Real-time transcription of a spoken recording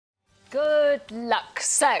Good luck.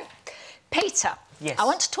 So, Peter. Yes. I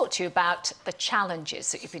want to talk to you about the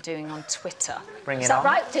challenges that you've been doing on Twitter. Bring it on. Is that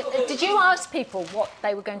right? Did you ask people what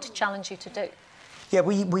they were going to challenge you to do? Yeah,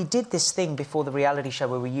 we did this thing before the reality show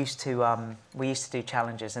where we used to do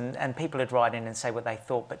challenges, and people would write in and say what they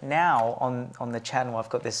thought. But now on the channel, I've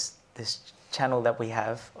got this channel that we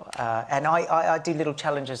have, and I do little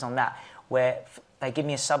challenges on that where they give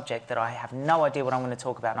me a subject that I have no idea what I'm going to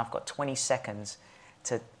talk about, and I've got 20 seconds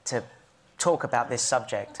to talk about this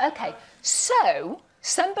subject. OK, so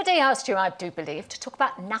somebody asked you, I do believe, to talk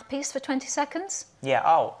about nappies for 20 seconds? Yeah,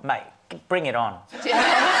 oh, mate, bring it on. That's all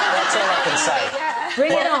I can say.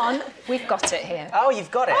 Bring it on. We've got it here. Oh, you've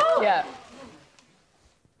got it? Oh. Yeah.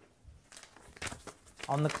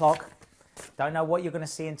 On the clock. Don't know what you're going to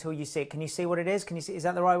see until you see it. Can you see what it is? Can you see? Is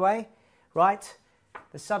that the right way? Right.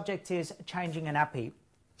 The subject is changing a nappy.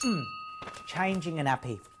 Changing a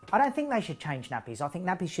nappy. I don't think they should change nappies. I think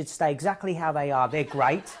nappies should stay exactly how they are. They're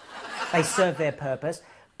great. They serve their purpose.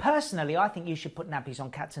 Personally, I think you should put nappies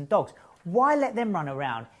on cats and dogs. Why let them run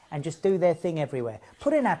around and just do their thing everywhere?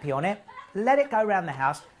 Put a nappy on it, let it go around the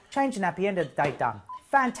house, change the nappy, end of the day, done.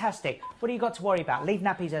 Fantastic. What do you got to worry about? Leave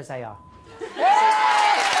nappies as they are. That's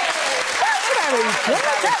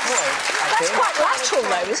quite lateral,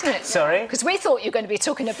 though, isn't it? Sorry? Because we thought you were going to be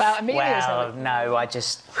talking about Amelia. Well, no, I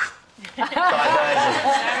just...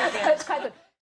 That's quite good.